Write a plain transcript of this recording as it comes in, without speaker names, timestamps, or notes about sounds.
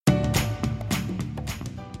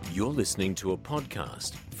You're listening to a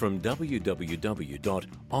podcast from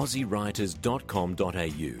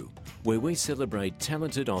www.aussiewriters.com.au, where we celebrate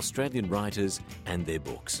talented Australian writers and their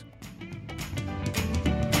books.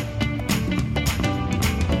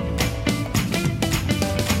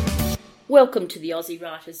 Welcome to the Aussie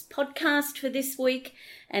Writers podcast for this week,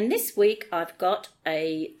 and this week I've got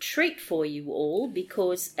a treat for you all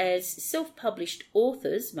because as self-published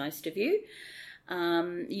authors, most of you,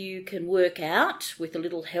 you can work out with a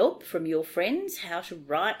little help from your friends how to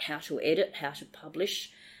write, how to edit, how to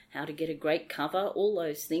publish, how to get a great cover, all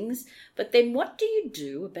those things. But then what do you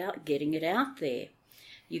do about getting it out there?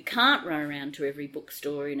 You can't run around to every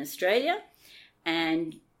bookstore in Australia,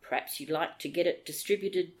 and perhaps you'd like to get it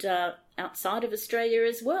distributed outside of Australia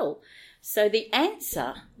as well. So the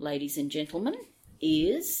answer, ladies and gentlemen,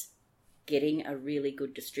 is getting a really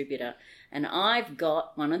good distributor. And I've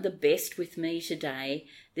got one of the best with me today.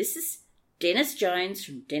 This is Dennis Jones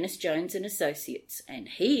from Dennis Jones and Associates, and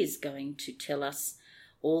he is going to tell us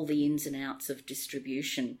all the ins and outs of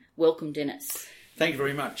distribution. Welcome, Dennis. Thank you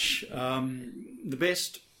very much. The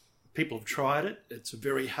best people have tried it. It's a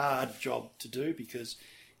very hard job to do because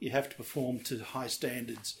you have to perform to high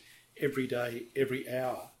standards every day, every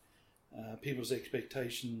hour. People's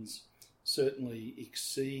expectations certainly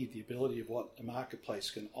exceed the ability of what a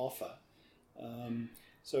marketplace can offer.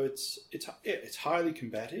 So it's highly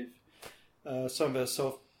combative. Some of our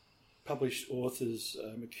self-published authors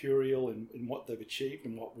are mercurial in what they've achieved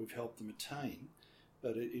and what we've helped them attain.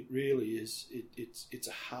 But it really is, it's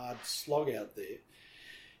a hard slog out there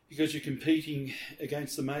because you're competing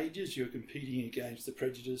against the majors, you're competing against the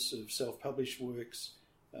prejudice of self-published works,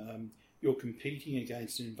 you're competing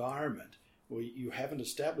against an environment where you haven't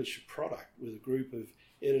established a product with a group of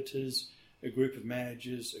editors, a group of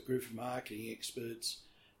managers, a group of marketing experts.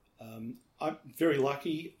 I'm very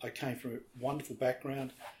lucky. I came from a wonderful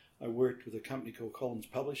background. I worked with a company called Collins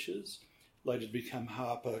Publishers, later to become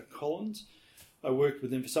Harper Collins. I worked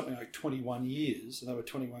with them for something like 21 years, and they were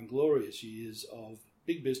 21 glorious years of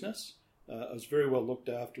big business. I was very well looked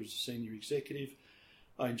after as a senior executive.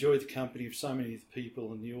 I enjoyed the company of so many of the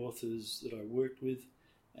people and the authors that I worked with.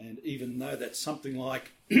 And even though that's something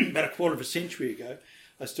like about a quarter of a century ago,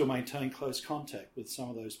 I still maintain close contact with some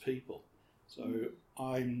of those people. So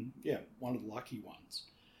I'm, one of the lucky ones.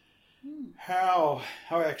 How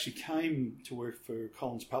I actually came to work for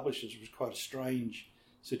Collins Publishers was quite a strange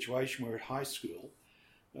situation. We were at high school.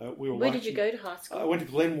 Where did you go to high school? I went to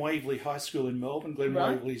Glen Waverley High School in Melbourne. Glen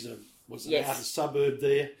Waverley was an outer suburb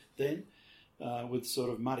there then, with sort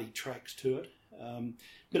of muddy tracks to it.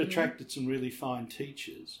 But attracted some really fine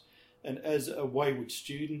teachers. And as a wayward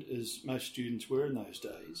student, as most students were in those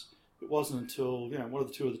days, it wasn't until one of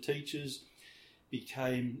the two of the teachers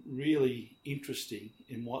became really interesting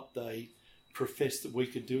in what they professed that we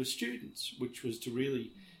could do as students, which was to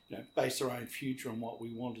really base our own future on what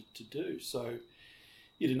we wanted to do. So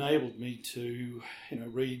it enabled me to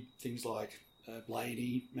read things like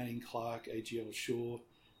Blaney, Manning Clark, A.G.L. Shaw,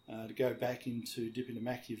 to go back dip into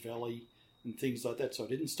Machiavelli and things like that. So I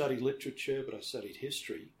didn't study literature, but I studied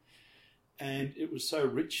history. And it was so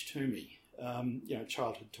rich to me.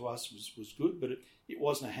 Childhood to us was good, but it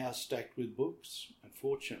wasn't a house stacked with books,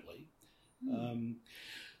 unfortunately.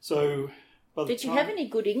 So by the Did you have any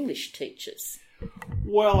good English teachers?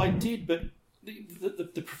 Well, I did, but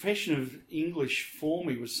the profession of English for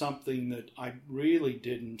me was something that I really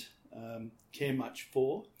didn't care much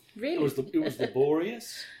for. Really? It was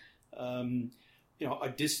laborious. I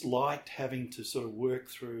disliked having to sort of work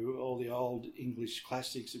through all the old English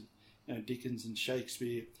classics of Dickens and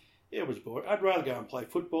Shakespeare. It was boring. I'd rather go and play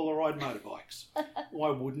football or ride motorbikes. Why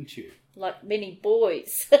wouldn't you? Like many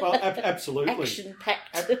boys. Well, absolutely.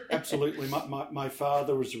 Action-packed. Absolutely. My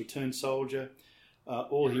father was a returned soldier.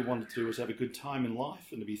 All he wanted to do was have a good time in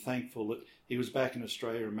life and to be thankful that he was back in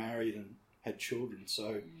Australia and married and had children.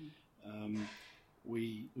 So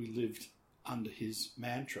we lived under his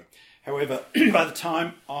mantra. However, by the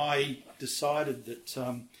time I decided that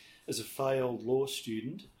as a failed law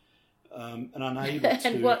student and unable to...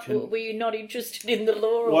 And were you not interested in the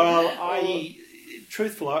law? Well, I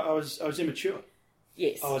was immature.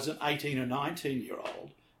 Yes. I was an 18 or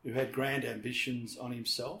 19-year-old who had grand ambitions on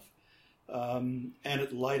himself. And at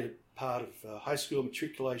the later part of high school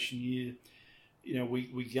matriculation year,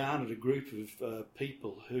 we garnered a group of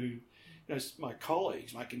people who, my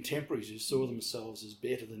colleagues, my contemporaries, who saw themselves as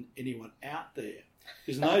better than anyone out there.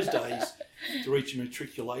 Because in those days, to reach a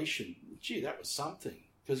matriculation, that was something.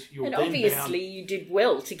 Because you were and then obviously bound... you did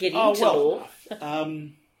well to get into law.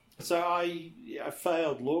 So I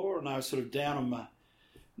failed law, and I was sort of down on my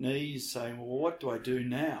knees saying, well, what do I do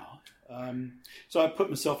now? So I put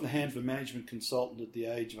myself in the hands of a management consultant at the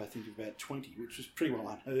age of, I think, about 20, which was pretty well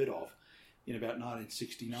unheard of in about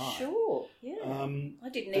 1969. Sure, yeah. I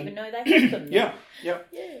didn't even know they had them. Yeah.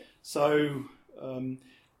 So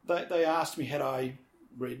they asked me had I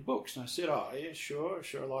read books, and I said, oh, yeah, sure,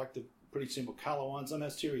 I like the pretty simple colour ones. And no,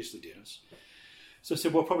 seriously, Dennis. So I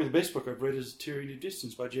said, well, probably the best book I've read is The Tyranny of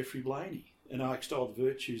Distance by Geoffrey Blaney. And I extolled the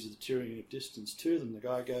virtues of The Tyranny of Distance to them. The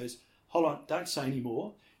guy goes, hold on, don't say any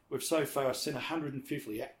more. We've so far sent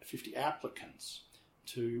 150 applicants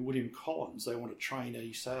to William Collins. They want a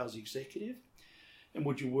trainee sales executive. And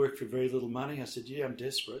would you work for very little money? I said, yeah, I'm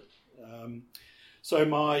desperate. So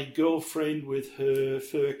my girlfriend with her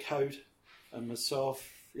fur coat and myself,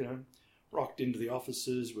 rocked into the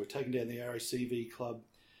offices. We were taken down the RACV club.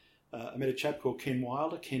 I met a chap called Ken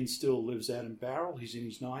Wilder. Ken still lives out in Barrel. He's in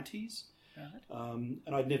his 90s. Right.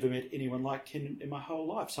 And I'd never met anyone like Ken in my whole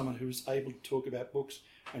life, someone who was able to talk about books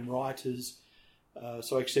and writers.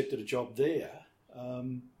 So I accepted a job there.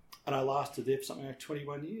 And I lasted there for something like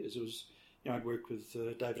 21 years. It was, I'd worked with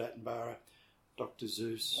David Attenborough, Dr.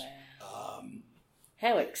 Zeus. Wow.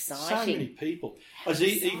 How exciting. So many people. I was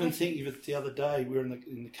even thinking of it the other day. We were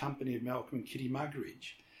in the company of Malcolm and Kitty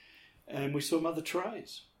Muggeridge, and we saw Mother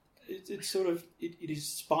Therese. It's sort of, it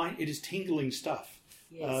is tingling stuff.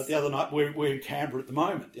 Yes. The other night, we're in Canberra at the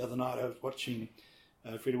moment. The other night I was watching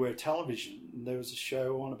free-to-air television, and there was a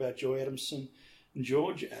show on about Joy Adamson and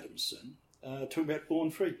George Adamson, talking about Born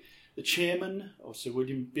Free. The chairman, or Sir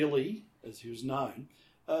William Billy, as he was known,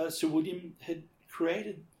 Sir William had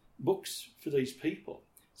created books for these people.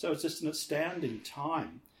 So it's just an astounding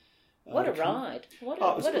time. What a ride. What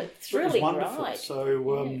a thrilling ride.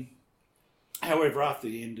 So, however, after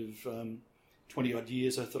the end of 20-odd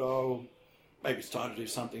years, I thought, maybe it's time to do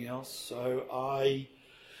something else. So I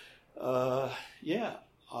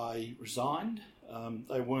resigned.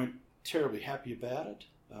 They weren't terribly happy about it.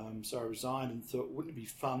 So I resigned and thought, wouldn't it be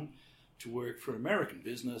fun to work for an American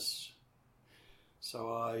business?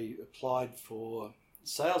 So I applied for a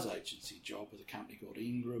sales agency job with a company called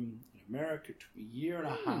Ingram in America. It took me a year and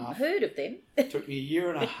a half. Heard of them. It took me a year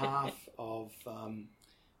and a half of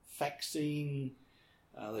faxing.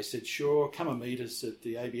 They said, sure, come and meet us at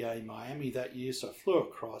the ABA in Miami that year. So I flew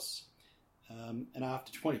across. And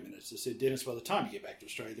after 20 minutes, they said, Dennis, by the time you get back to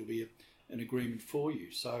Australia, there'll be an agreement for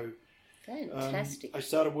you. So fantastic. I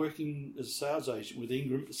started working as a sales agent with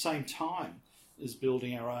Ingram at the same time as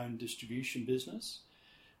building our own distribution business.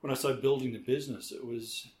 When I started building the business, it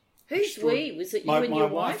was... Who's we? Was it you and your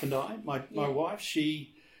wife? My wife and I. My wife,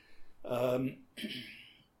 she...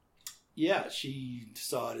 she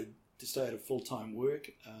decided to stay at a full-time work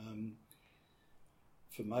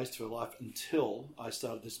for most of her life until I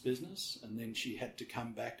started this business, and then she had to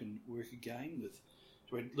come back and work again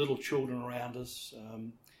we had little children around us.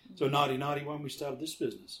 So in 1991 we started this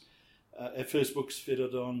business. Our first books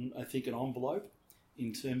fitted on, I think, an envelope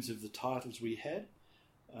in terms of the titles we had.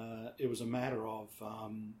 It was a matter of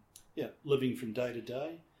living from day to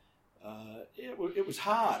day. It was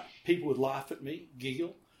hard. People would laugh at me,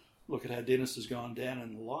 giggle, look at how Dennis has gone down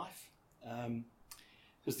in life.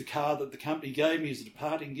 Because the car that the company gave me as a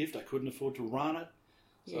departing gift, I couldn't afford to run it.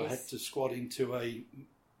 So I had to squat into a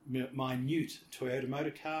minute Toyota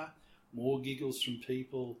motor car, more giggles from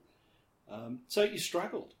people. So you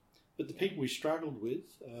struggled. But the people we struggled with,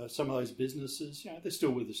 some of those businesses, they're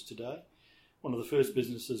still with us today. One of the first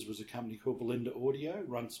businesses was a company called Belinda Audio,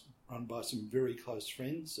 run by some very close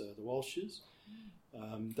friends, the Walshes.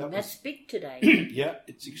 That's big today. Yeah,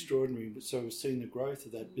 it's extraordinary. So we've seen the growth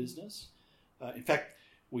of that business. In fact,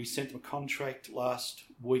 we sent them a contract last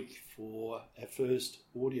week for our first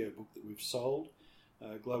audio book that we've sold,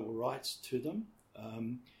 global rights to them.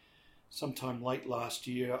 Sometime late last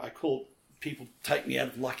year, people take me out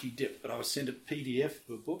of lucky dip, but I was sent a PDF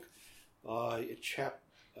of a book by a chap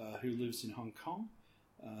who lives in Hong Kong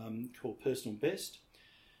called Personal Best.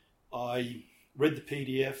 I read the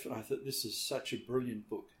PDF and I thought, this is such a brilliant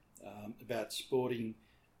book about sporting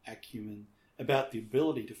acumen, about the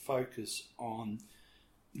ability to focus on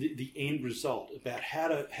the end result, about how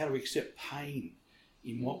to accept pain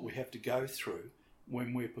in what we have to go through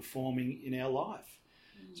when we're performing in our life.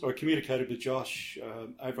 So I communicated with Josh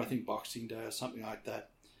over, I think, Boxing Day or something like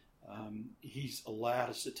that. He's allowed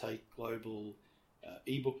us to take global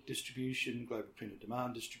ebook distribution, global print and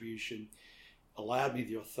demand distribution, allowed me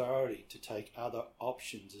the authority to take other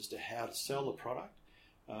options as to how to sell the product.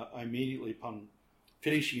 I immediately, upon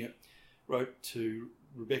finishing it, wrote to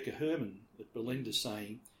Rebecca Herman at Belinda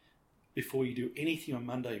saying, before you do anything on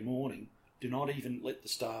Monday morning, do not even let the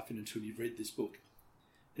staff in until you've read this book.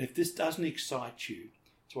 And if this doesn't excite you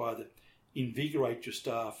to either invigorate your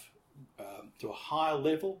staff to a higher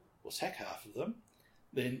level, or sack half of them,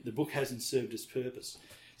 then the book hasn't served its purpose.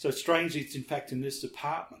 So strangely, it's in fact in this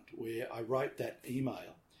department where I wrote that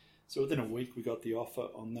email. So within a week, we got the offer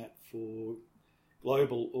on that for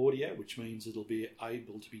global audio, which means it'll be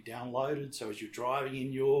able to be downloaded. So as you're driving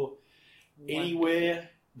in your anywhere,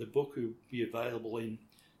 the book will be available in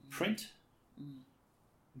print,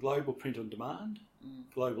 global print on demand,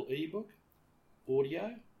 global ebook,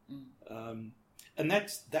 audio, and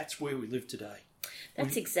that's where we live today.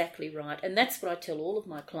 That's exactly right, and that's what I tell all of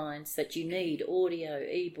my clients, that you need audio,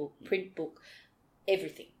 ebook, print book,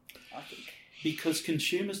 everything, I think. Because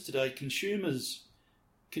consumers today, consumers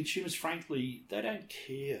frankly, they don't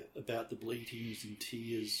care about the bleatings and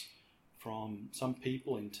tears from some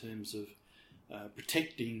people in terms of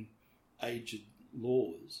protecting aged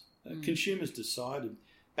laws. Consumers decided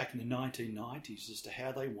back in the 1990s as to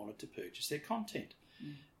how they wanted to purchase their content.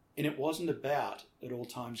 And it wasn't about, at all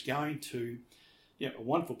times, going to a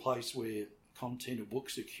wonderful place where content or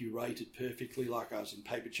books are curated perfectly, like I was in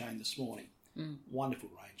Paper Chain this morning. Wonderful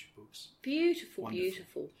range of books. Beautiful, Wonderful.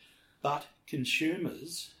 beautiful. But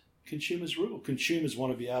consumers rule. Consumers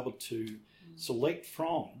want to be able to select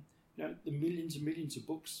from the millions and millions of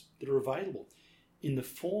books that are available in the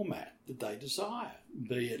format that they desire,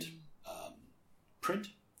 be it print,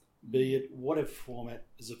 be it whatever format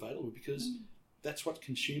is available, because that's what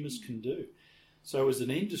consumers can do. So as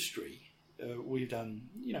an industry, we've done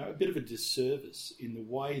a bit of a disservice in the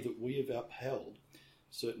way that we have upheld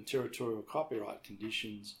certain territorial copyright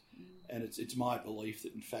conditions, and it's my belief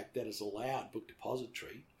that in fact that has allowed Book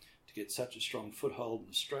Depository to get such a strong foothold in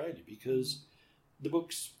Australia, because the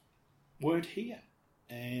books weren't here,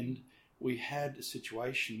 and we had a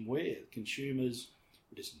situation where consumers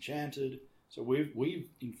were disenchanted. So we've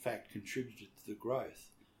in fact contributed to the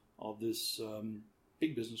growth of this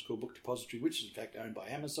big business called Book Depository, which is in fact owned by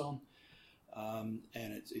Amazon, and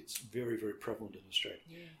it's very, very prevalent in Australia.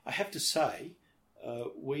 Yeah. I have to say,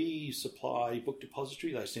 we supply Book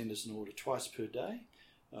Depository. They send us an order twice per day.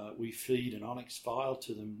 We feed an Onyx file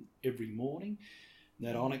to them every morning. And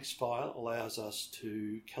that Onyx file allows us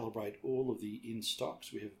to calibrate all of the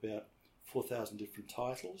in-stocks. We have about 4,000 different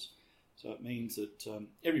titles. So it means that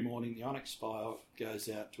every morning the Onyx file goes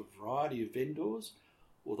out to a variety of vendors,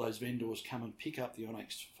 or those vendors come and pick up the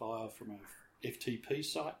Onyx file from our FTP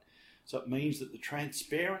site. So it means that the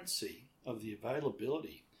transparency of the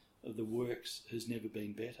availability of the works has never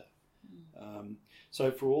been better.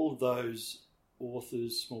 So for all of those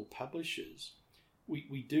authors, small publishers,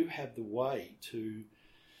 we do have the way to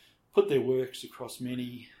put their works across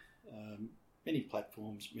many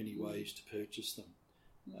platforms, many ways to purchase them.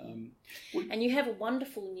 And you have a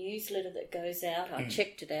wonderful newsletter that goes out. I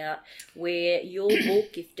checked it out, where your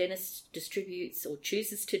book, if Dennis distributes or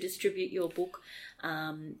chooses to distribute your book,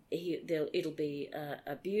 it'll be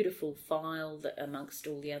a beautiful file that amongst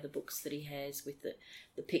all the other books that he has, with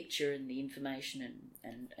the picture and the information,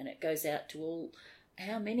 and it goes out to all.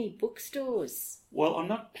 How many bookstores? Well,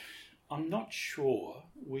 I'm not sure.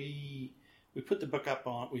 We put the book up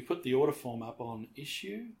on. We put the order form up on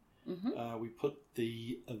Issue. We put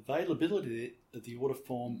the availability of the order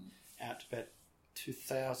form out to about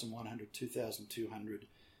 2,100, 2,200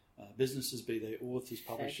 businesses, be they authors,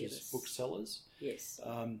 publishers, Fabulous. Booksellers. Yes.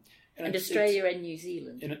 And Australia and New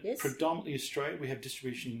Zealand. Yes. Predominantly Australia. We have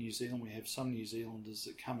distribution in New Zealand. We have some New Zealanders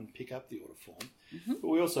that come and pick up the order form. But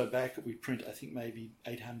we also we print, I think, maybe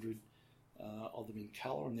 800 of them in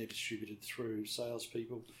colour, and they're distributed through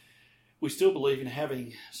salespeople. We still believe in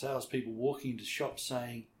having salespeople walking into shops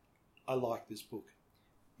saying, I like this book.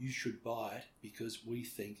 You should buy it because we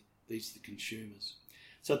think these are the consumers.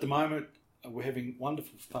 So at the moment, we're having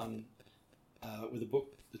wonderful fun with a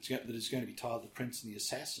book that is going to be titled The Prince and the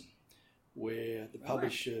Assassin, where the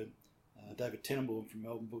publisher, David Tenenbaum from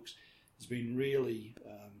Melbourne Books, has been really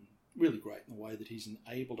great in the way that he's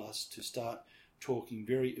enabled us to start talking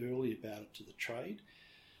very early about it to the trade.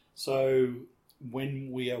 So when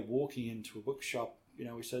we are walking into a bookshop,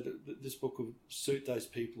 we say that this book will suit those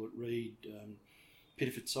people that read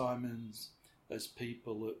Peter Fitzsimons, those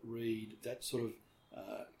people that read that sort of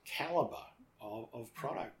calibre of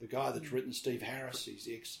product. The guy that's written Steve Harris, he's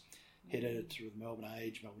the ex-head editor of the Melbourne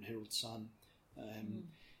Age, Melbourne Herald Sun.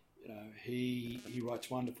 He writes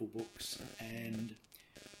wonderful books, and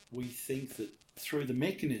we think that through the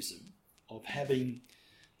mechanism of having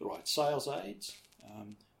the right sales aids,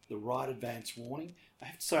 the right advance warning. I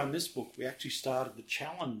have to say, on this book, we actually started the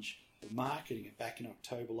challenge of marketing it back in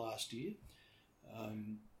October last year.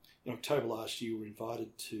 In October last year, we were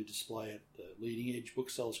invited to display at the Leading Edge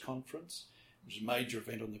Booksellers Conference, which is a major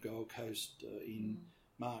event on the Gold Coast in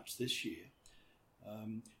March this year.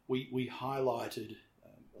 We highlighted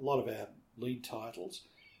a lot of our lead titles,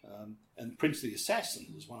 and Prince of the Assassin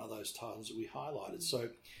was one of those titles that we highlighted. So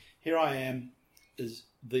here I am as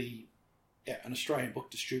an Australian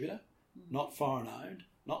book distributor, not foreign owned,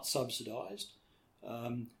 not subsidised,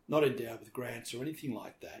 not endowed with grants or anything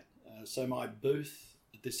like that. So my booth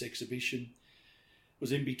at this exhibition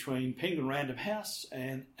was in between Penguin Random House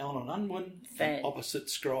and Allen and Unwin, opposite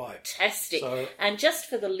Scribe. Fantastic. So, and just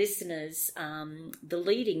for the listeners, the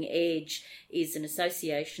Leading Edge is an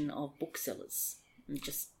association of booksellers.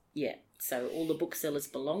 So all the booksellers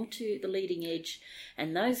belong to the Leading Edge,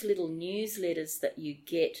 and those little newsletters that you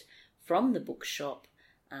get from the bookshop,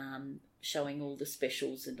 showing all the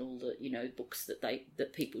specials and all the books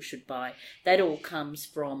that people should buy, that all comes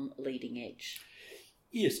from Leading Edge.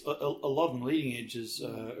 Yes, a lot of them. Leading Edge is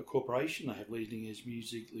a corporation. They have Leading Edge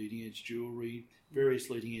Music, Leading Edge Jewellery, various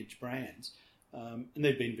Leading Edge brands. And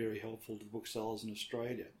they've been very helpful to the booksellers in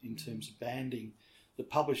Australia in terms of banding the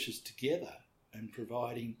publishers together and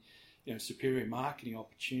providing superior marketing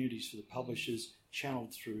opportunities for the publishers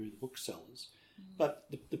channeled through the booksellers. But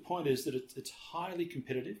the point is that it's highly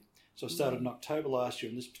competitive. So I started in October last year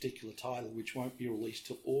on this particular title, which won't be released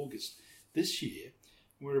till August this year.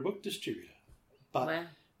 We're a book distributor. But wow.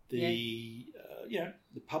 the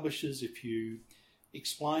publishers, if you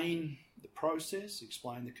explain the process,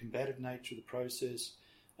 explain the combative nature of the process,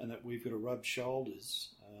 and that we've got to rub shoulders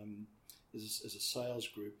as a sales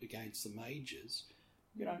group against the majors,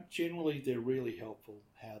 generally they're really helpful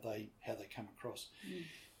how they come across.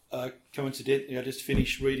 Coincidentally, I just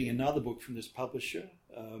finished reading another book from this publisher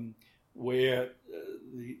where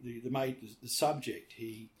the subject,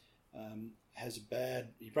 he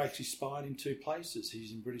breaks his spine in two places.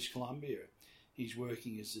 He's in British Columbia. He's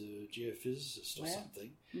working as a geophysicist or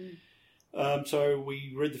something. So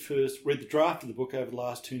we read the draft of the book over the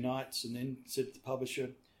last 2 nights, and then said to the publisher,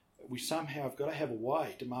 we somehow have got to have a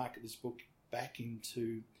way to market this book back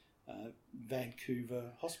into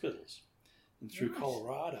Vancouver hospitals and through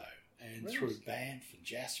Colorado and through Banff and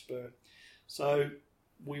Jasper. So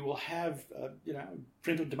we will have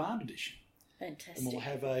print-on-demand edition. Fantastic. And we'll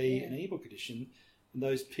have an ebook edition, and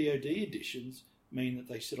those POD editions mean that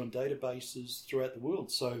they sit on databases throughout the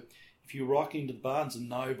world. So if you rock into the Barnes &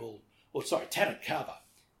 Noble, Tattered Cover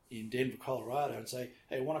in Denver, Colorado, and say,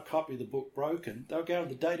 hey, I want a copy of the book Broken, they'll go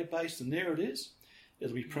to the database, and there it is.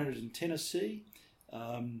 It'll be printed in Tennessee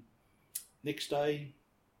next day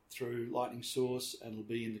through Lightning Source, and it'll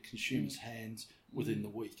be in the consumer's hands within the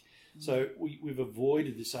week. So we've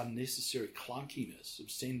avoided this unnecessary clunkiness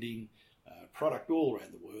of sending product all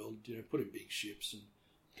around the world, put in big ships and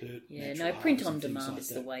print on demand is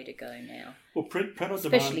the way to go now. Well, print on demand,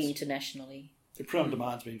 especially internationally. The print on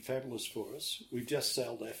demand's been fabulous for us. We've just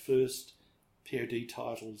sold our first POD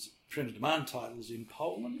titles, print on demand titles in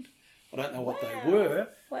Poland. I don't know what they were,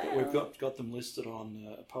 but we've got them listed on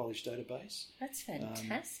a Polish database. That's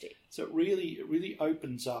fantastic. So it really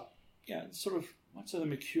opens up, sort of, I won't say the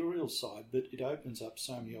mercurial side, but it opens up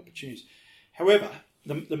so many opportunities. However,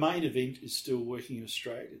 the main event is still working in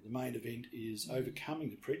Australia. The main event is overcoming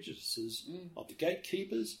the prejudices of the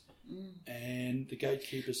gatekeepers and the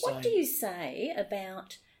gatekeepers saying... What do you say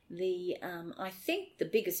about I think the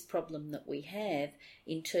biggest problem that we have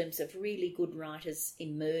in terms of really good writers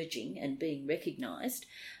emerging and being recognised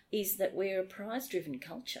is that we're a prize-driven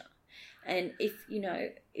culture. And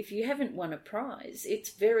if you haven't won a prize,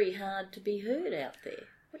 it's very hard to be heard out there.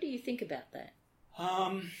 What do you think about that?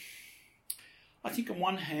 I think on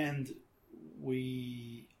one hand,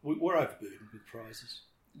 we're overburdened with prizes.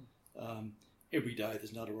 Every day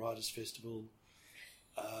there's another writers' festival.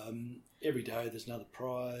 Every day there's another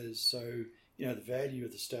prize. So, the value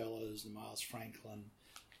of the Stellas, the Miles Franklin,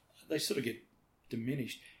 they sort of get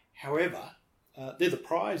diminished. However, they're the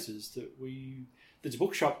prizes that there's a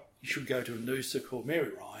bookshop you should go to in Noosa called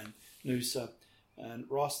Mary Ryan, Noosa, and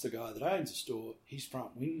Ross, the guy that owns the store, his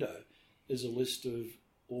front window is a list of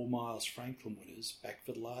all Miles Franklin winners back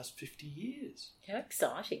for the last 50 years. How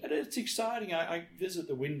exciting. And it's exciting. I visit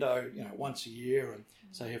the window, once a year and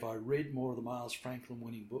say, have I read more of the Miles Franklin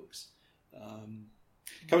winning books?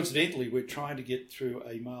 Coincidentally, we're trying to get through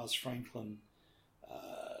a Miles Franklin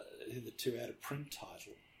hitherto out of print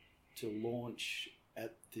title to launch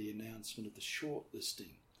at the announcement of the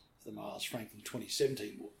shortlisting of the Miles Franklin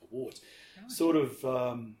 2017 awards. Right. Sort of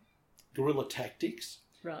guerrilla tactics.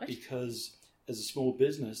 Right. Because as a small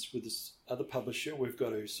business with this other publisher, we've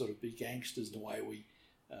got to sort of be gangsters in the way we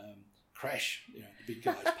crash, the big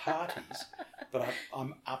guys' parties, but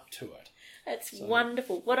I'm up to it. That's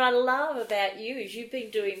wonderful. What I love about you is you've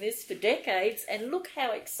been doing this for decades, and look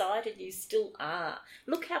how excited you still are.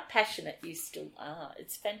 Look how passionate you still are.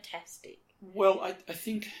 It's fantastic. Well, I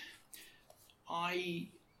think I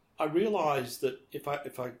realised that if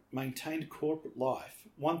I maintained a corporate life,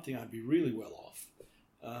 one thing, I'd be really well off.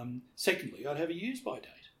 Secondly, I'd have a use-by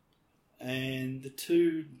date, and the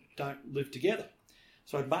two don't live together.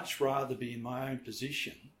 So I'd much rather be in my own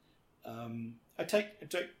position. I take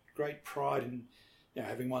great pride in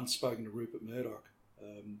having once spoken to Rupert Murdoch.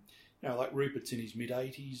 Like Rupert's in his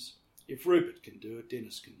mid-80s. If Rupert can do it,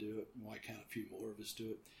 Dennis can do it. Why can't a few more of us do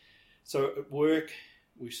it? So at work,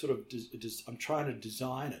 we sort of I'm trying to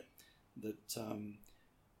design it that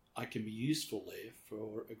I can be useful there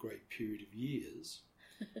for a great period of years.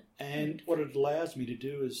 And what it allows me to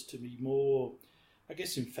do is to be more, I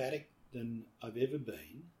guess, emphatic than I've ever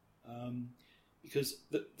been, because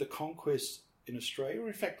the conquest in Australia, or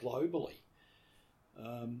in fact globally,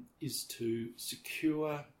 is to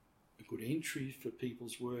secure a good entry for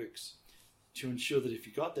people's works, to ensure that if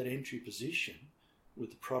you got that entry position with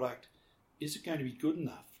the product, is it going to be good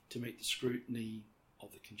enough to meet the scrutiny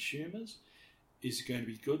of the consumers? Is it going to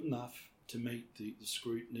be good enough to meet the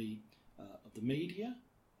scrutiny of the media?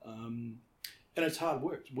 And it's hard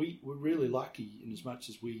work. We're really lucky in as much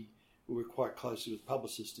as we work quite closely with a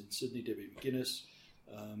publicist in Sydney, Debbie McGuinness,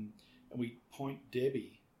 and we point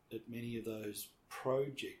Debbie at many of those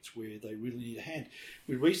projects where they really need a hand.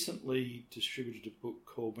 We recently distributed a book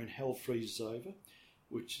called When Hell Freezes Over,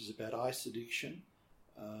 which is about ice addiction.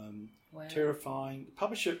 Wow. Terrifying. The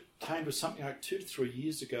publisher came with something like 2 to 3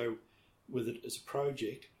 years ago with it as a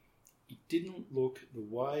project. It didn't look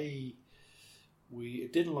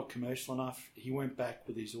it didn't look commercial enough. He went back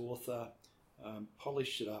with his author,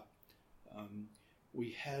 polished it up.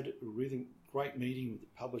 We had a really great meeting with the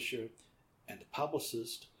publisher and the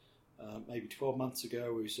publicist maybe 12 months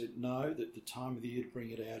ago, where he said, no, that the time of the year to bring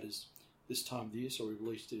it out is this time of the year. So we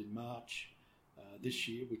released it in March this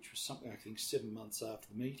year, which was something I think 7 months after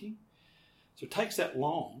the meeting. So it takes that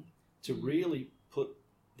long to really put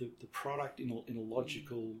the product in a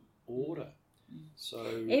logical order.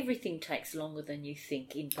 So everything takes longer than you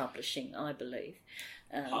think in publishing, I believe.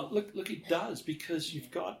 Look, it does, because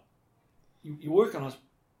you've got you work on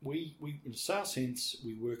we in a sales sense,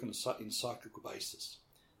 we work on a cyclical basis.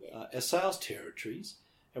 Yeah. Our sales territories,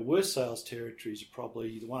 our worst sales territories are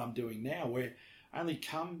probably the one I'm doing now, where I only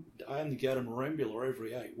go to Merimbula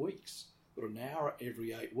every 8 weeks, or an hour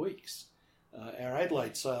every 8 weeks. Our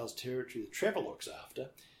Adelaide sales territory that Trevor looks after,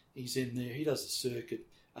 he's in there. He does the circuit,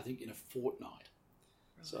 I think, in a fortnight.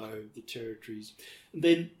 Right. So the territories, and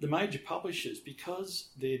then the major publishers, because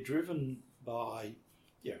they're driven by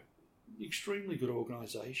extremely good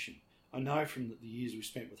organisation. I know from the years we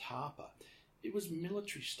spent with Harper, it was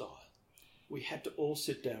military style. We had to all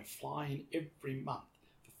sit down, fly in every month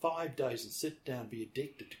for 5 days and sit down, be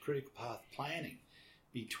addicted to critical path planning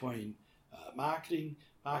between marketing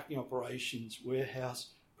operations, warehouse,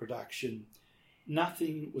 production.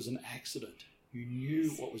 Nothing was an accident. You knew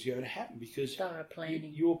what was going to happen because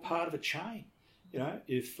you were part of a chain.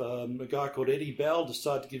 If a guy called Eddie Bell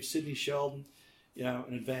decided to give Sidney Sheldon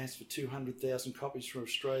an advance for 200,000 copies from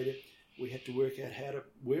Australia, we had to work out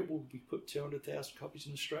where will we put 200,000 copies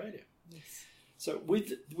in Australia. Yes. So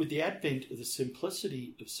with the advent of the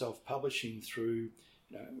simplicity of self-publishing through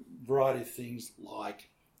a variety of things like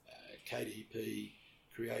KDP,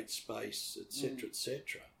 Create Space,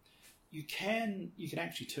 etc., you can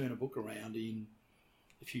actually turn a book around in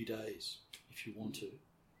a few days if you want to.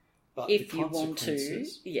 But if you want to,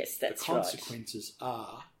 yes, that's right. The consequences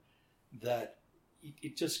are that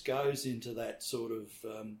it just goes into that sort of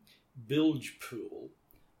bilge pool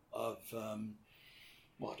of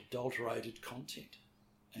adulterated content.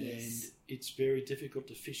 And it's very difficult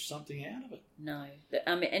to fish something out of it. No.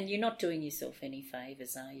 And you're not doing yourself any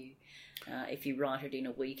favours, are you? If you write it in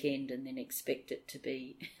a weekend and then expect it to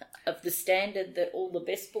be of the standard that all the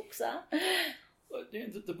best books are. Well,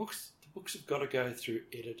 the books have got to go through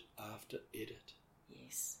edit after edit.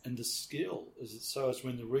 Yes. And the skill is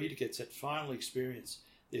when the reader gets that final experience,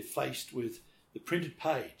 they're faced with the printed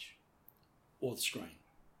page or the screen.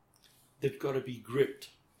 They've got to be gripped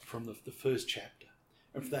from the first chapter.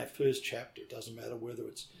 And for that first chapter, it doesn't matter whether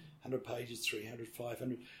it's 100 pages, 300,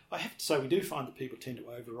 500. I have to say, we do find that people tend to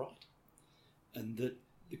overwrite, and that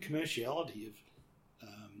the commerciality of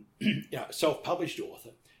a self-published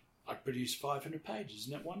author, I produce 500 pages.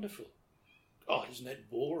 Isn't that wonderful? Oh, isn't that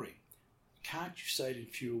boring? Can't you say it in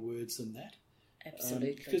fewer words than that?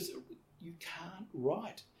 Absolutely. Because you can't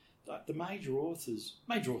write the major authors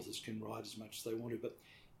can write as much as they want to, but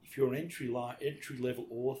if you're an entry-level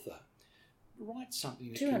author, write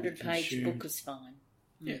something that 200-page book is fine.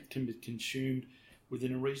 Yeah, it can be consumed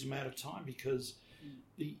within a reasonable amount of time, because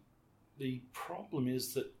the problem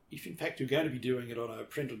is that if in fact you're going to be doing it on a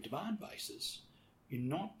print-on-demand basis, you're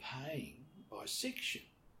not paying by section,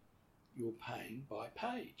 you're paying by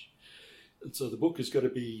page. And so the book has got to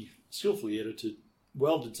be skillfully edited,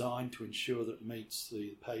 well designed to ensure that it meets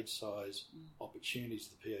the page size opportunities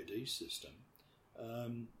of the POD system.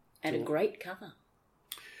 And a great cover.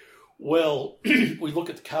 Well, we look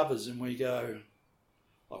at the covers and we go,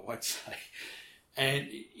 I won't say, and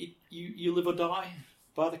you live or die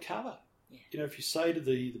by the cover. Yeah. You know, if you say to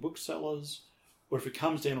the booksellers, or if it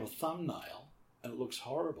comes down to a thumbnail and it looks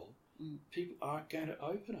horrible, people aren't going to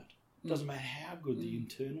open it. It doesn't matter how good the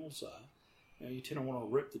internals are. You know, you tend to want to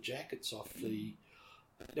rip the jackets off the...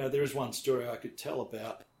 Now, there is one story I could tell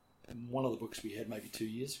about one of the books we had maybe 2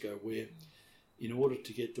 years ago, where in order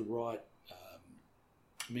to get the right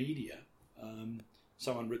media,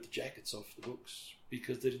 someone ripped the jackets off the books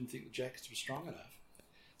because they didn't think the jackets were strong enough.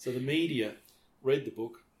 So the media read the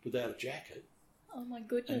book without a jacket. Oh my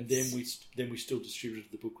goodness! And then we still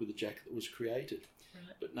distributed the book with a jacket that was created,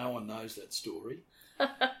 right. But no one knows that story.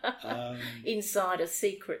 Insider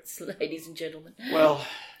secrets, ladies and gentlemen. Well,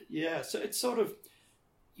 yeah. So it's sort of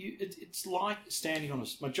it's like standing on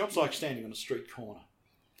my job's like standing on a street corner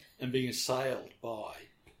and being assailed by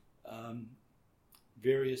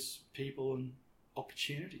various people and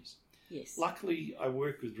opportunities. Yes. Luckily, I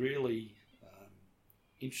work with really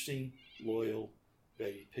interesting, loyal,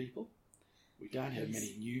 valued people. We don't have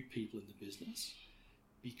many new people in the business,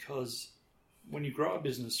 because when you grow a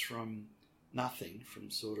business from nothing,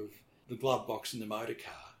 from sort of the glove box in the motor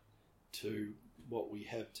car to what we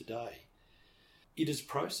have today, it is a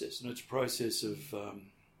process, and it's a process of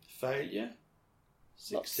failure,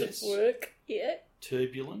 success, lots of work,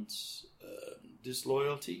 turbulence,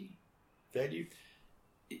 disloyalty, value.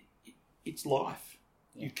 It's life.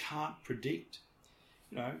 Yeah. You can't predict.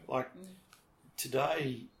 You know, like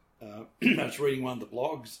today, I was reading one of the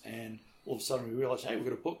blogs, and all of a sudden we realised, hey, we've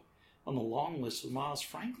got a book on the long list with Miles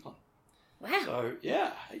Franklin. Wow. So,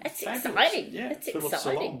 yeah. That's fabulous. exciting. Yeah, that's Philip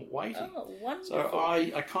exciting. Salon waiting. Oh, wonderful. So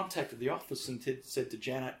I contacted the office and said to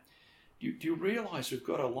Janet, do you realise we've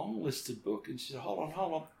got a long-listed book? And she said, hold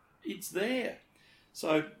on. It's there.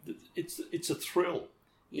 So it's a thrill,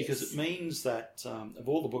 because it means that of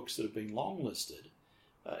all the books that have been long-listed,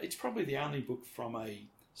 it's probably the only book from a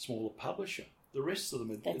smaller publisher. The rest of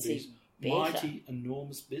them are these mighty,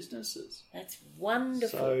 enormous businesses. That's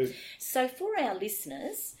wonderful. So for our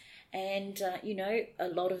listeners, and you know, a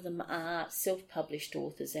lot of them are self-published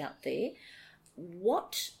authors out there,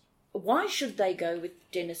 why should they go with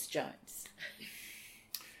Dennis Jones?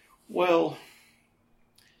 Well,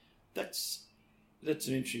 that's an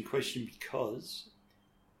interesting question, because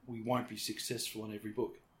we won't be successful in every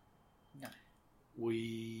book. No.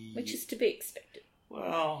 Which is to be expected.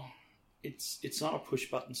 Well, it's not a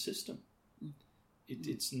push-button system.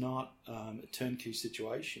 It's not a turnkey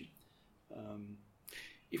situation.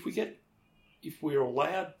 If we're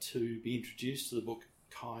allowed to be introduced to the book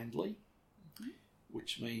kindly,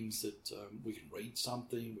 which means that we can read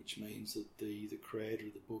something, which means that the creator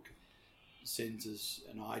of the book sends us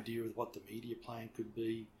an idea of what the media plan could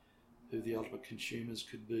be, who the ultimate consumers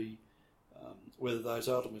could be, whether those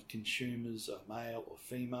ultimate consumers are male or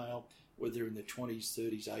female, whether they're in their 20s,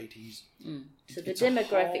 30s, 80s. So the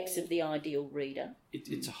demographics of the ideal reader.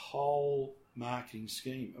 It's a whole marketing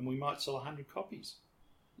scheme, and we might sell 100 copies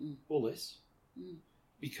or less,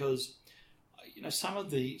 because you know some of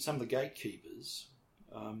the gatekeepers,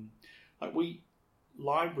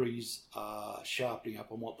 libraries are sharpening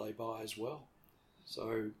up on what they buy as well.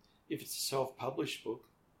 So if it's a self-published book,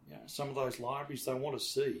 you know, some of those libraries, they want to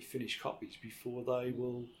see finished copies before they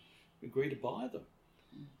will agree to buy them.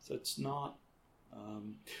 So it's not...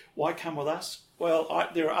 why come with us? Well,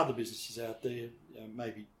 there are other businesses out there,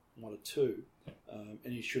 maybe one or two,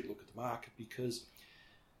 and you should look at the market, because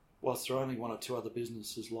whilst there are only one or two other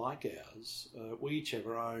businesses like ours, we each have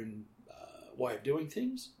our own way of doing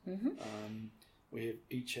things. We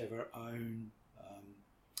each have our own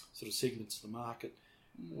sort of segments of the market.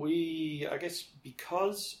 I guess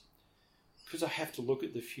because I have to look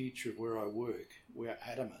at the future of where I work, we're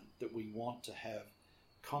adamant that we want to have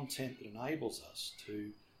content that enables us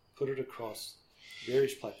to put it across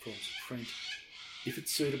various platforms of print, if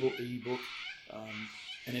it's suitable, ebook,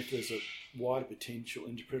 and if there's a wider potential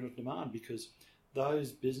into print on demand, because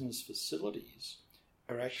those business facilities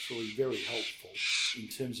are actually very helpful in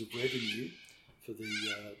terms of revenue for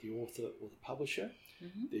the author or the publisher,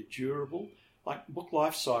 They're durable. Like book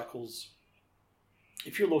life cycles,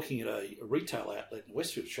 if you're looking at a retail outlet in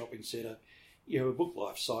Westfield Shopping Centre, you have a book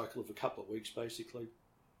life cycle of a couple of weeks basically.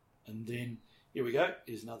 And then, here we go,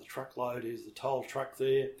 here's another truckload, here's the toll truck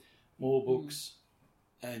there, more books.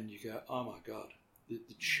 And you go, oh my God, the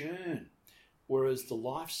churn. Whereas the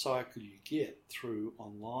life cycle you get through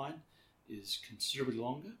online is considerably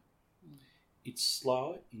longer. It's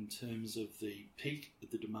slower in terms of the peak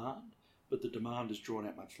of the demand, but the demand is drawn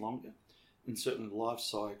out much longer. And certainly the life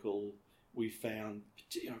cycle we found,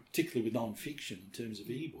 particularly with non-fiction in terms of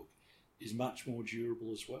ebook, is much more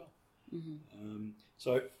durable as well.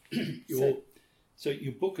 So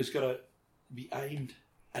your book has got to be aimed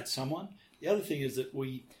at someone. The other thing is that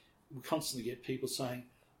we constantly get people saying,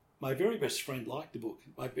 my very best friend liked the book.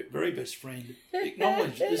 My very best friend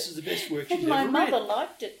acknowledged this is the best work she's ever read. My mother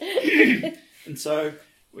liked it. And so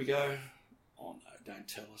we go, oh no, don't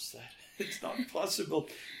tell us that. It's not possible.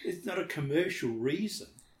 It's not a commercial reason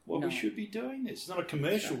why we should be doing this. It's not a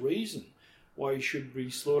commercial reason why you should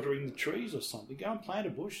be slaughtering the trees or something. Go and plant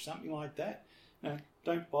a bush, something like that.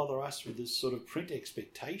 Don't bother us with this sort of print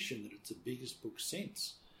expectation that it's the biggest book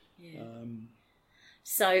since. Yeah.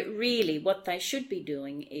 So really what they should be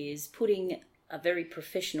doing is putting a very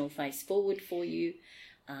professional face forward for you,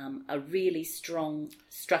 a really strong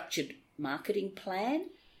structured marketing plan.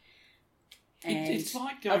 And it's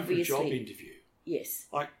like going for a job interview. Yes.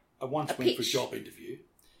 Like I once went for a job interview.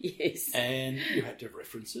 Yes. And you had to have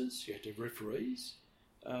references, you had to have referees.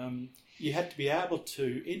 You had to be able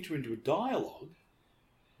to enter into a dialogue,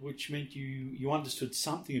 which meant you understood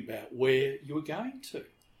something about where you were going to.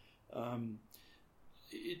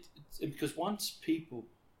 Because once people,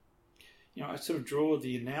 I sort of draw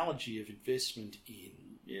the analogy of investment in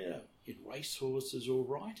racehorses or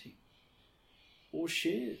writing or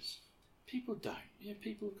shares. People don't.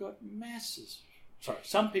 People have got masses. Sorry,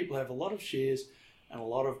 some people have a lot of shares and a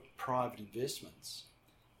lot of private investments.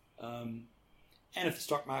 And if the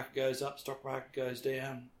stock market goes up, stock market goes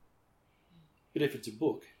down. But if it's a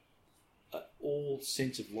book, all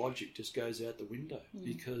sense of logic just goes out the window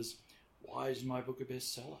because why is my book a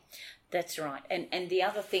bestseller? That's right. And the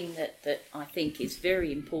other thing that I think is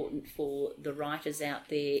very important for the writers out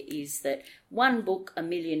there is that one book a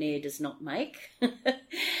millionaire does not make.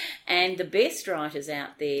 And the best writers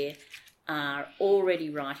out there are already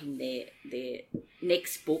writing their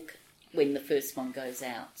next book when the first one goes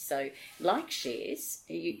out. So like shares,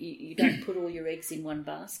 you don't put all your eggs in one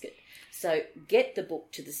basket. So get the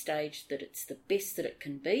book to the stage that it's the best that it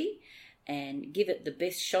can be and give it the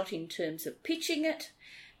best shot in terms of pitching it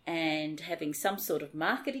and having some sort of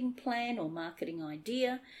marketing plan or marketing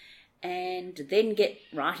idea, and then get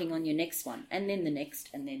writing on your next one, and then the next,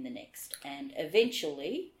 and then the next. And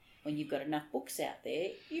eventually, when you've got enough books out there,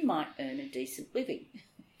 you might earn a decent living.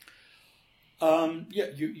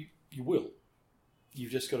 You will.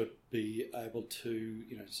 You've just got to be able to,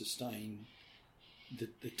 sustain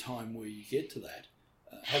the time where you get to that.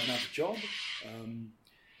 Have another job.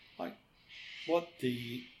 Like what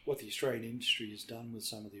the Australian industry has done with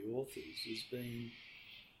some of the authors has been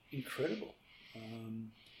incredible.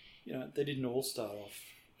 They didn't all start off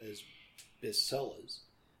as bestsellers.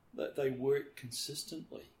 They work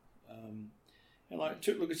consistently.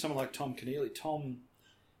 Look at someone like Tom Keneally. Tom,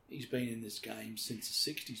 he's been in this game since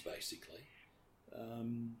the 60s, basically.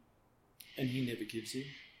 And he never gives in.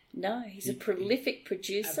 No, he's a prolific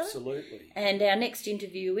producer. Absolutely. And our next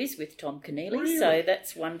interview is with Tom Keneally, really? So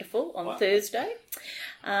that's wonderful on Thursday.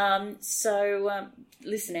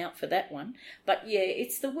 Listen out for that one. But yeah,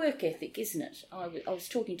 it's the work ethic, isn't it? I was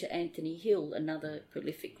talking to Anthony Hill, another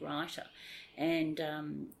prolific writer, and,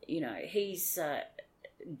 he's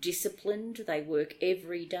disciplined. They work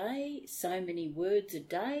every day, so many words a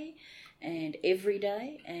day, and every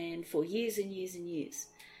day, and for years and years and years.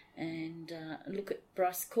 And look at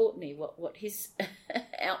Bryce Courtney, what his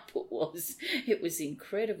output was. It was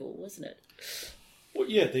incredible, wasn't it? Well,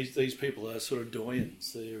 yeah, these people are sort of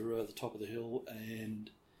doyens. They're at the top of the hill,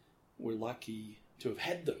 and we're lucky to have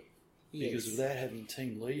had them. Yes. Because without having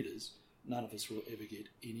team leaders, none of us will ever get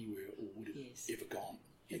anywhere or would have ever gone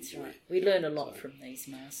anywhere. That's right. We learn a lot from these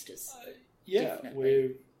masters. We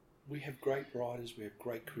have great writers, we have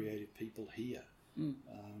great creative people here.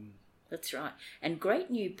 That's right. And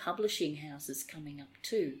great new publishing houses coming up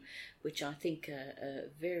too, which I think are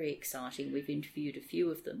very exciting. We've interviewed a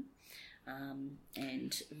few of them,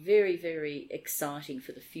 and very, very exciting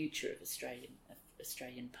for the future of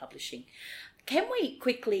Australian publishing. Can we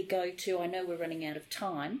quickly go to, I know we're running out of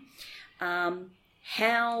time,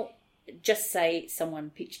 just say someone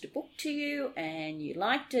pitched a book to you and you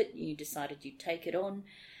liked it, you decided you'd take it on.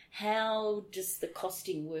 how does the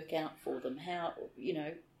costing work out for them? How,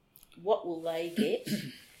 what will they get,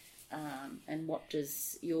 and what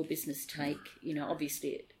does your business take?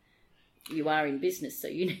 Obviously you are in business, so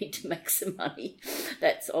you need to make some money.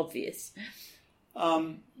 That's obvious.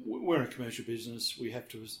 We're a commercial business. We have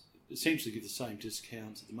to essentially give the same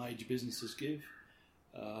discounts that the major businesses give.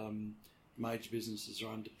 Major businesses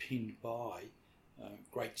are underpinned by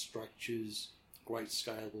great structures, great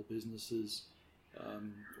scalable businesses.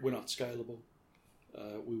 We're not scalable.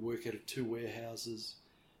 We work out of 2 warehouses.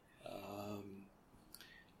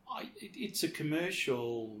 It's a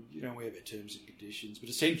commercial, we have our terms and conditions, but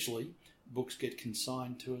essentially books get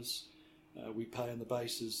consigned to us. We pay on the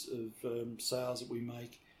basis of sales that we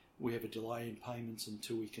make. We have a delay in payments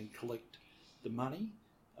until we can collect the money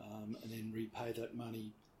and then repay that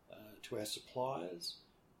money to our suppliers.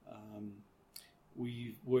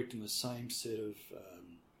 We've worked in the same set of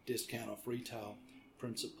discount off retail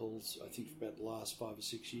principles, I think, for about the last 5 or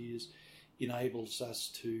 6 years. Enables us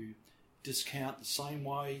to discount the same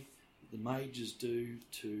way the majors do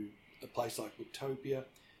to a place like Booktopia.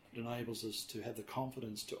 It enables us to have the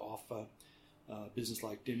confidence to offer business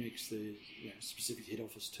like Dymocks the specific head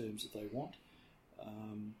office terms that they want.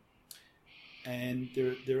 And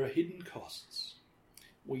there are hidden costs.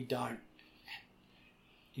 We don't,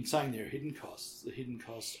 in saying there are hidden costs, the hidden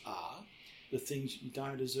costs are the things you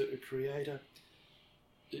don't, as a creator,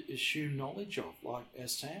 assume knowledge of, like our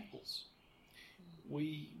samples.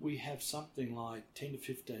 We have something like 10 to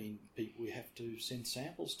 15 people we have to send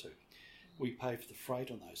samples to. We pay for the freight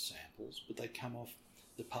on those samples, but they come off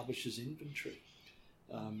the publisher's inventory.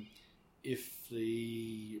 If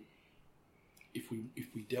we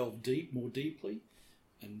delve more deeply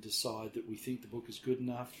and decide that we think the book is good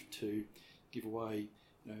enough to give away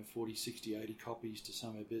 40, 60, 80 copies to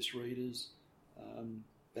some of our best readers,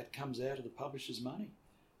 that comes out of the publisher's money.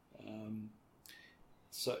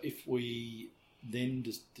 So if we then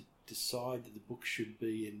decide that the book should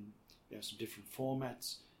be in some different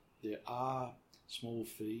formats, there are small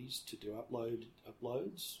fees to do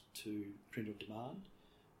uploads to print on demand.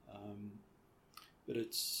 But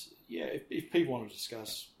it's, if people want to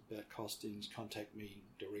discuss about costings, contact me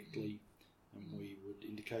directly and we would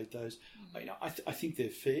indicate those. I think they're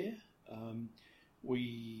fair.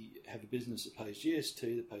 We have a business that pays GST,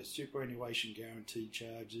 that pays superannuation guarantee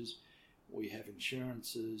charges. We have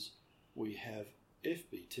insurances. We have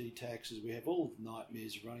FBT taxes. We have all the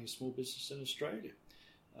nightmares of running a small business in Australia.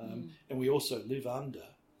 And we also live under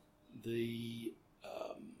the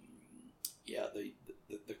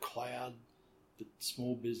cloud that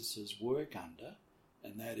small businesses work under,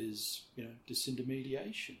 and that is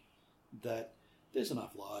disintermediation. That there's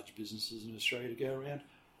enough large businesses in Australia to go around.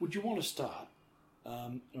 Would you want to start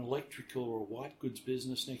an electrical or a white goods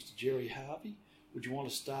business next to Jerry Harvey? Would you want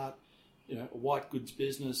to start a white goods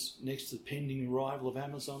business next to the pending arrival of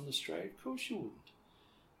Amazon in Australia? Of course you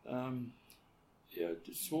wouldn't.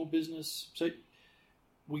 Small business. So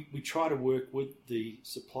we try to work with the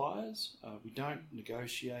suppliers. We don't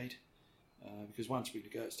negotiate because once we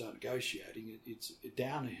start negotiating, it's a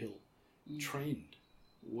downhill trend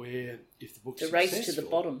where if the book's successful, race to the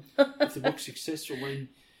bottom. if the book's successful, then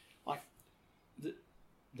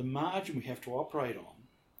the margin we have to operate on,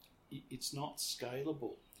 it's not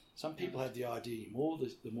scalable. Some people have the idea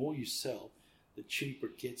the more you sell, the cheaper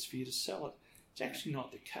it gets for you to sell it. It's actually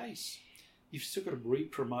not the case. You've still got to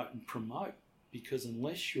re-promote and promote, because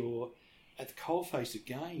unless you're at the coalface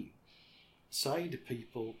again, say to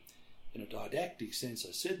people in a didactic sense,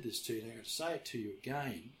 I said this to you, and I'm going to say it to you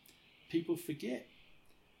again, people forget.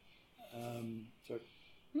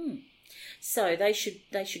 So they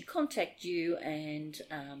should contact you and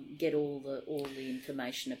get all the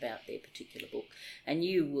information about their particular book, and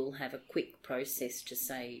you will have a quick process to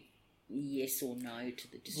say yes or no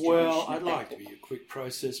to the distribution. Well, I'd like to be a quick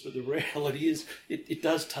process, but the reality is it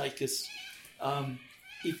does take us.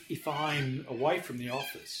 If I'm away from the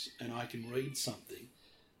office and I can read something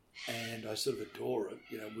and I sort of adore it,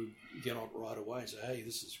 we get on it right away and say, hey,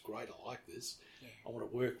 this is great, I like this, I want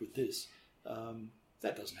to work with this.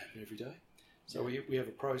 That doesn't happen every day. So we have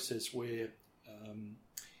a process where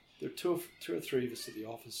there are two or three of us at the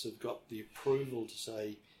office have got the approval to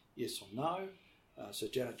say yes or no. So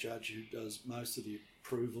Janet Judge, who does most of the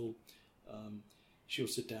approval, she'll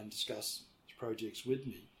sit down and discuss projects with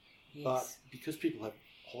me. Yes. But because people have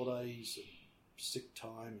holidays and sick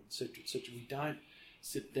time, etc., we don't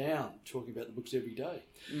sit down talking about the books every day.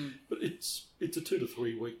 But it's a 2 to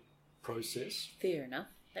 3 week process. Fair enough.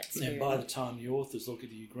 And by the time the authors look at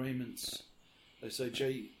the agreements, they say,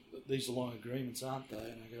 gee, these are long agreements, aren't they?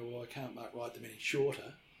 And I go, well, I can't write them any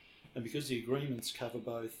shorter. And because the agreements cover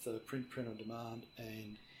both print on demand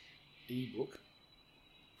and ebook,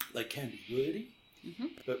 they can be wordy,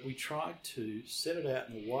 but we try to set it out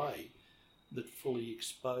in a way that fully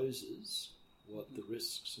exposes what the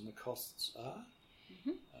risks and the costs are.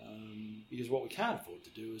 Because what we can't afford to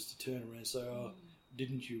do is to turn around and say, oh,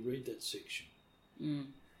 didn't you read that section?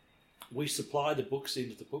 We supply the books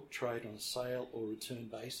into the book trade on a sale or return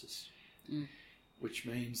basis, which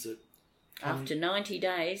means that after 90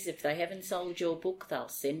 days, if they haven't sold your book, they'll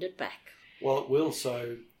send it back. Well, it will.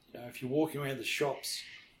 So, if you're walking around the shops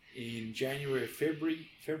in January or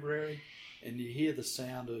February, and you hear the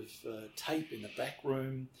sound of tape in the back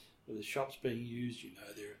room where the shop's being used, you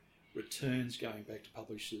know there are returns going back to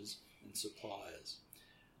publishers and suppliers.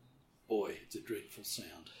 Boy, it's a dreadful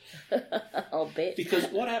sound. I'll bet. Because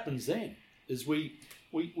what happens then is we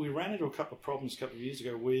ran into a couple of problems a couple of years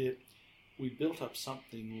ago where we built up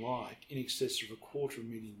something like in excess of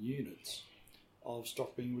 250,000 units of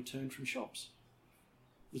stock being returned from shops.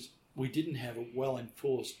 We didn't have a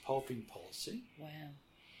well-enforced pulping policy. Wow.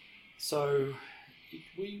 So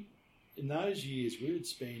in those years, we would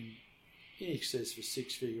spend in excess of a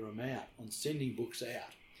six-figure amount on sending books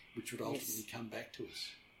out, which would ultimately come back to us.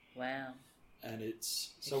 Wow. And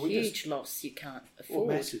it's a huge loss you can't afford.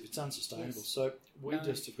 Well, massive. It's unsustainable. Yes. So we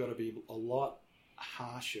just have got to be a lot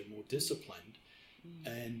harsher, more disciplined,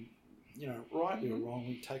 and rightly or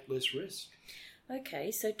wrongly, take less risk.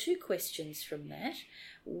 Okay, so 2 questions from that.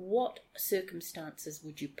 What circumstances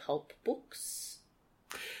would you pulp books?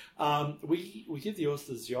 We give the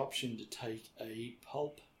authors the option to take a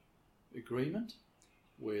pulp agreement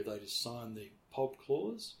where they just sign the pulp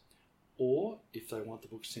clause, or if they want the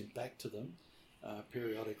book sent back to them,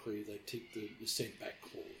 periodically they tick the sent back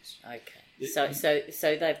clause. Okay,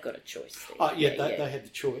 so they've got a choice there. They had the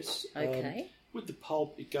choice. Okay. With the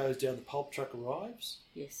pulp, it goes down, the pulp truck arrives.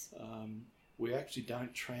 Yes. We actually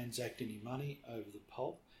don't transact any money over the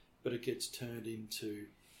pulp, but it gets turned into,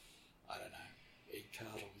 I don't know, egg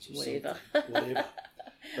cartons or something. Whatever.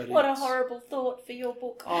 But what a horrible thought for your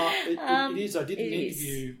book. It is. I did an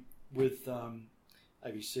interview with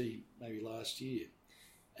ABC maybe last year,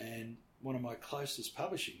 and one of my closest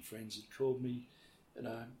publishing friends had called me,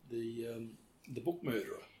 the book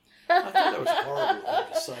murderer. I thought that was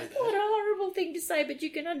horrible to say that. What a horrible thing to say, but you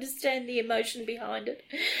can understand the emotion behind it.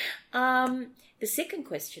 The second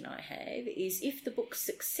question I have is, if the book's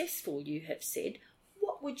successful, you have said,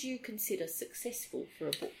 what would you consider successful for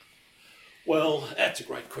a book? Well, that's a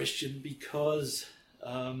great question, because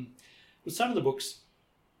with some of the books,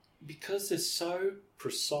 because they're so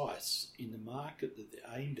precise in the market that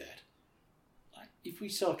they're aimed at, like if we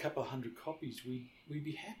sell a couple of 100 copies, we'd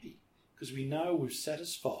be happy, because we know we've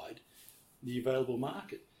satisfied the available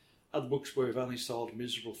market. Other books where we've only sold a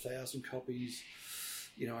miserable 1,000 copies,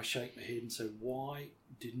 I shake my head and say, why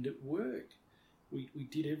didn't it work? We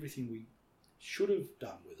did everything we should have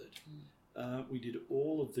done with it. We did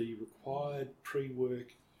all of the required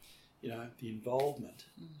pre-work, the involvement.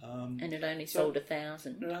 And it only sold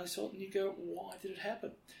 1,000. It only sold, and you go, why did it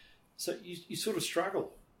happen? So you sort of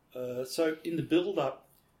struggle. So in the build-up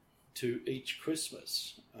to each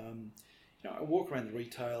Christmas, I walk around the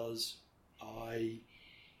retailers. I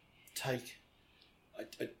take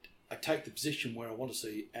the position where I want to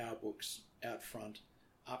see our books up front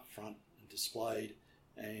and displayed,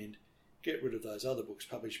 and get rid of those other books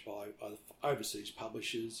published by either overseas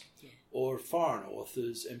publishers or foreign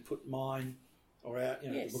authors, and put mine or our,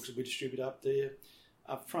 the books that we distribute up there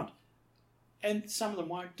up front. And some of them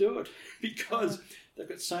won't do it because they've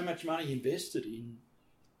got so much money invested in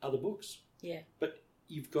other books. Yeah. But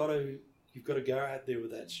you've got to go out there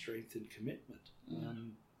with that strength and commitment.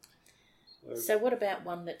 So what about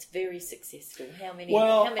one that's very successful? How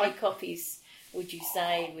many copies would you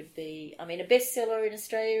say would be? I mean, a bestseller in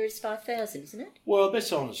Australia is 5,000, isn't it? Well, a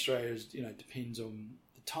bestseller in Australia is, depends on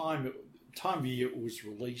the time of year it was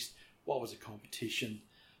released, what was the competition.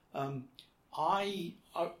 I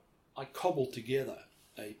cobbled together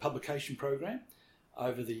a publication program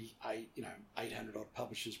over the 800 odd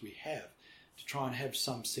publishers we have to try and have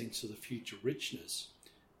some sense of the future richness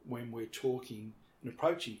when we're talking and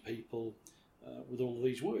approaching people with all of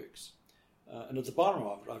these works. And at the bottom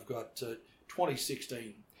of it, I've got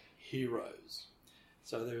 2016 heroes.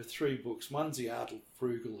 So there are 3 books. One's The Art of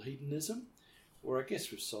Frugal Hedonism, where I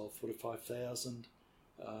guess we've sold 45,000.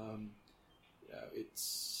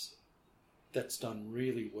 That's done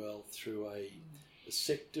really well through a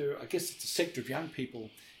sector. I guess it's a sector of young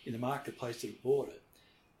people in the marketplace that have bought it.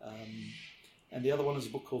 And the other one is a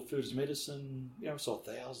book called Food as Medicine. We sold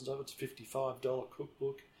thousands of it. It's a $55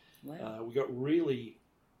 cookbook. Wow. We got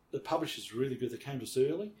the publisher's really good. They came to us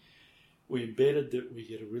early. We embedded that we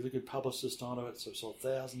get a really good publicist onto it, so we sold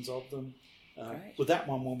thousands of them. Great. With that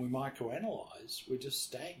one, when we microanalyse, we're just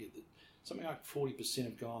staggered that something like 40%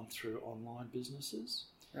 have gone through online businesses,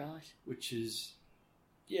 Right. which is,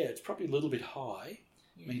 it's probably a little bit high.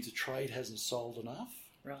 Yeah. Means the trade hasn't sold enough.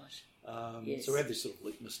 Right. Yes. So we have these sort of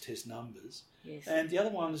litmus test numbers. Yes. And the other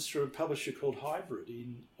one is through a publisher called Hybrid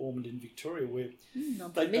in Ormond in Victoria, where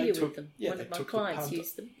I'm they familiar took- with them. yeah, One they of my took the clients punt-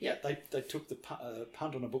 used them. Yeah, they took the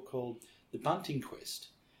punt on a book called The Bunting Quest.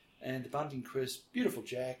 And The Bunting Quest, beautiful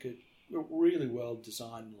jacket, really well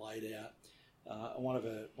designed and laid out. One of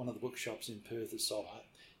the bookshops in Perth has sold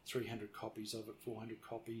 300 copies of it, 400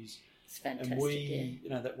 copies. It's fantastic. And we,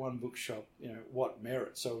 that one bookshop, what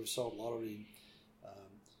merit. So we've sold a lot of it in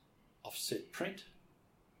offset print,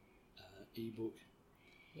 ebook.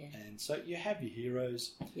 Yeah. And so you have your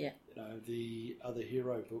heroes, Yeah. the other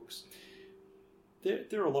hero books.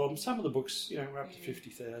 There are a lot of them. Some of the books, we're up to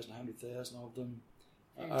 50,000, 100,000 of them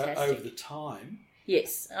Fantastic. over the time.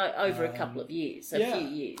 Yes, over a couple of years, a few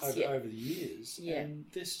years. Over the years. Yeah. And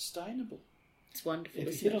they're sustainable. It's wonderful, If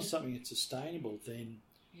you isn't hit on it? something that's sustainable, then,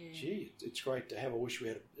 Yeah. gee, it's great to have. I wish we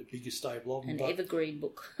had a bigger stable of them. An evergreen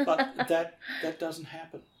book. but that doesn't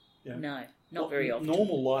happen. No, not very often.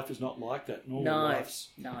 Normal life is not like that. Normal life's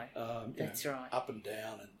No, that's right. up and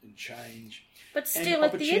down and change. But And still,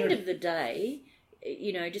 at the end opportunity. of the day,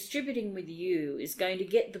 distributing with you is going to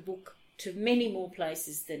get the book to many more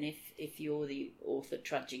places than if you're the author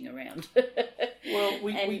trudging around. Well,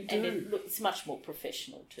 we and do. it's much more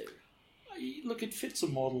professional too. Look, it fits a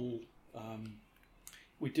model.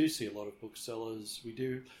 We do see a lot of booksellers. We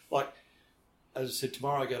do, like, as I said,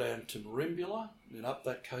 tomorrow I go down to Merimbula and up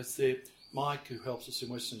that coast there. Mike, who helps us in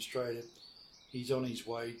Western Australia, he's on his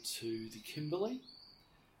way to the Kimberley,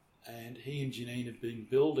 and he and Janine have been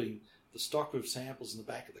building the stock of samples in the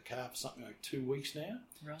back of the car for something like 2 weeks now.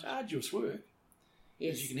 Right. It's arduous work.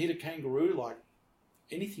 Yes. Because you can hit a kangaroo, like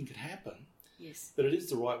anything could happen, Yes. but it is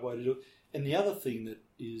the right way to do it. And the other thing that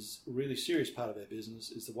is a really serious part of our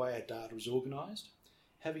business is the way our data is organised.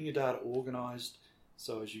 Having your data organised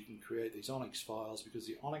so as you can create these Onyx files, because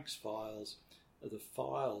the Onyx files are the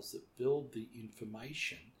files that build the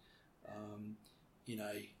information in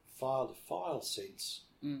a file-to-file sense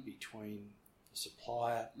between the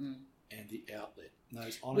supplier and the outlet. And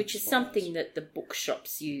those Onyx Which is files, something that the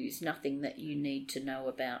bookshops use, nothing that you need to know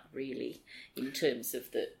about really, in terms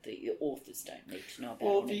of the authors don't need to know about.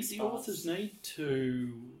 Well, Onyx the files. authors need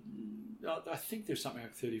to, I think there's something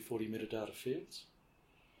like 30, 40 metadata fields.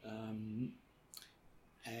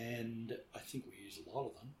 And I think we use a lot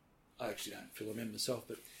of them. I actually don't fill them in myself,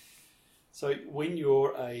 but so when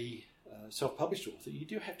you're a self-published author, you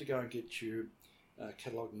do have to go and get your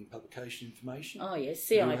cataloguing and publication information. Oh yes,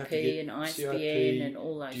 You have CIP to get and ISBN CIP, and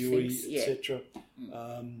all those Dewey, things. Yeah. etc.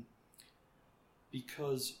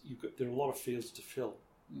 Because there are a lot of fields to fill.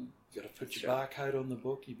 You've got to put That's your barcode on the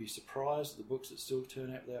book. You'd be surprised at the books that still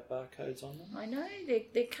turn out without barcodes on them. I know,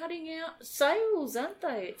 they're cutting out sales, aren't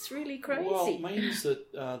they? It's really crazy. Well, it means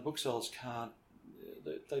that booksellers can't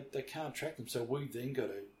they can't track them. So we then got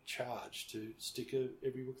to charge to sticker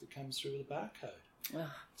every book that comes through with a barcode.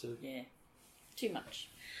 Oh, So yeah, too much.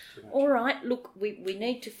 too much. All right, look, we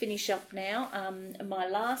need to finish up now. My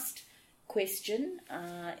last question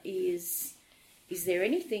is there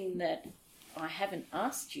anything that I haven't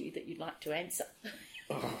asked you that you'd like to answer?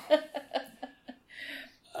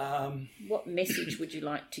 What message would you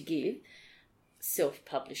like to give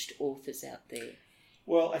self-published authors out there?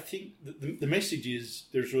 Well, I think the message is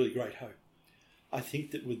there's really great hope. I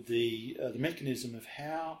think that with the mechanism of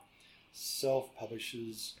how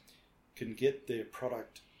self-publishers can get their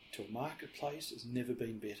product to a marketplace has never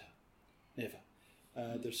been better. Never.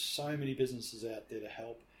 There's so many businesses out there to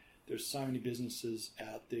help. There's so many businesses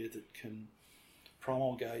out there that can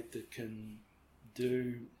promulgate, that can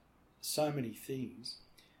do so many things.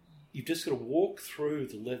 You've just got to walk through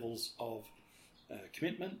the levels of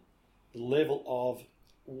commitment, the level of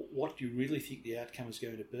what you really think the outcome is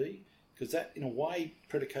going to be, because that, in a way,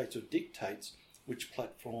 predicates or dictates which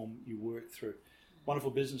platform you work through.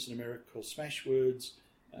 Wonderful business in America called Smashwords.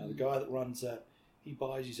 The guy that runs that, he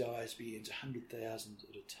buys his ISBNs 100,000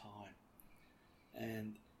 at a time.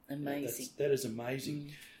 And Amazing. that is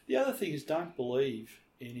amazing. The other thing is don't believe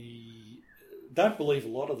a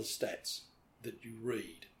lot of the stats that you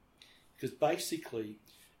read, because basically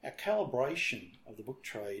our calibration of the book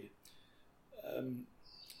trade,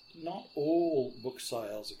 not all book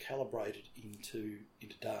sales are calibrated into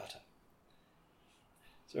data.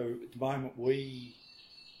 So at the moment we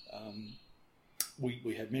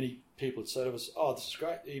have many people that say to us, "Oh, this is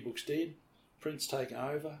great. The ebook's dead. Print's taken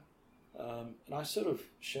over." And I sort of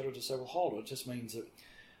shuddered to say, well, hold on, it just means that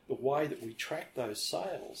the way that we track those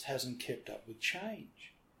sales hasn't kept up with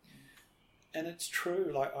change. And it's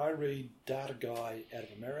true. Like, I read Data Guy out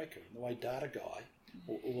of America, and the way Data Guy,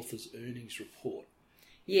 or Authors Earnings Report,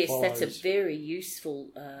 yes, follows, that's a very useful,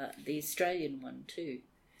 the Australian one too.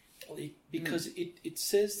 Because it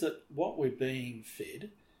says that what we're being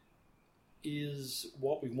fed is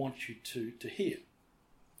what we want you to hear.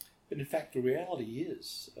 But in fact, the reality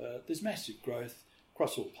is there's massive growth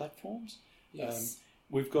across all platforms. Yes.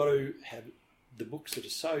 We've got to have the books that are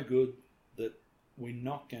so good that we're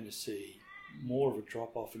not going to see more of a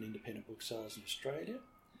drop-off in independent book sales in Australia,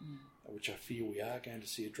 which I fear we are going to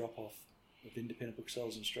see a drop-off of independent book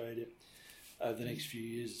sales in Australia over the next few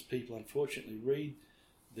years as people unfortunately read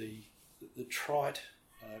the trite,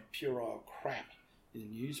 puerile crap in the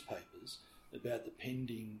newspapers about the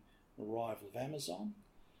pending arrival of Amazon.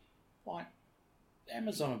 Like,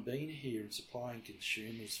 Amazon have been here and supplying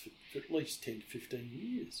consumers for at least 10 to 15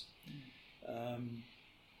 years.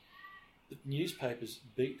 The newspapers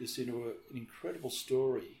beat this into an incredible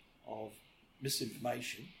story of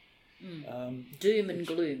misinformation. Doom and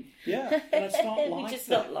gloom. Yeah, and it's not like It's just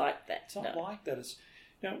that. not like that. It's not like that. It's,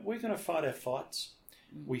 we're going to fight our fights.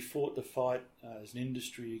 We fought the fight as an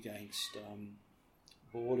industry against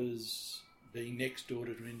Borders being next door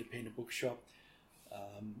to an independent bookshop,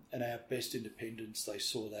 and our best independents, they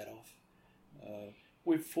saw that off.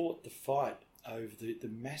 We've fought the fight over the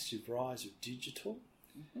massive rise of digital,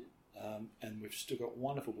 and we've still got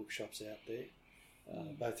wonderful bookshops out there,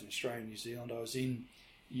 both in Australia and New Zealand. I was in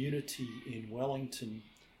Unity in Wellington,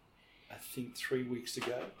 I think 3 weeks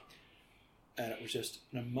ago, and it was just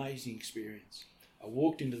an amazing experience. I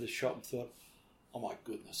walked into the shop and thought, oh my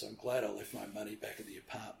goodness, I'm glad I left my money back at the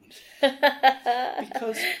apartment.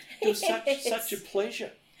 Because it was such a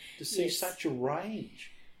pleasure to see such a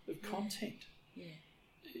range of content. Yeah.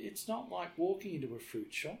 It's not like walking into a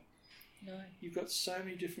fruit shop. No. You've got so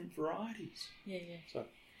many different varieties. Yeah. So,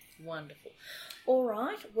 Wonderful. All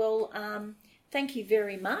right. Well, thank you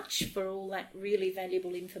very much for all that really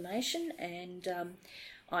valuable information, and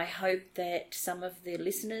I hope that some of the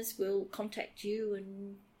listeners will contact you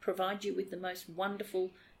and provide you with the most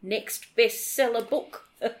wonderful next bestseller book.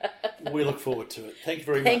 we look forward to it. Thank you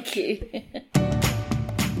very much. Thank you.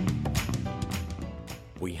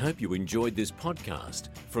 We hope you enjoyed this podcast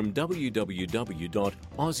from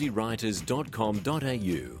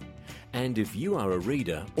www.aussiewriters.com.au. And if you are a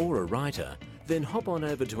reader or a writer, then hop on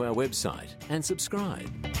over to our website and subscribe.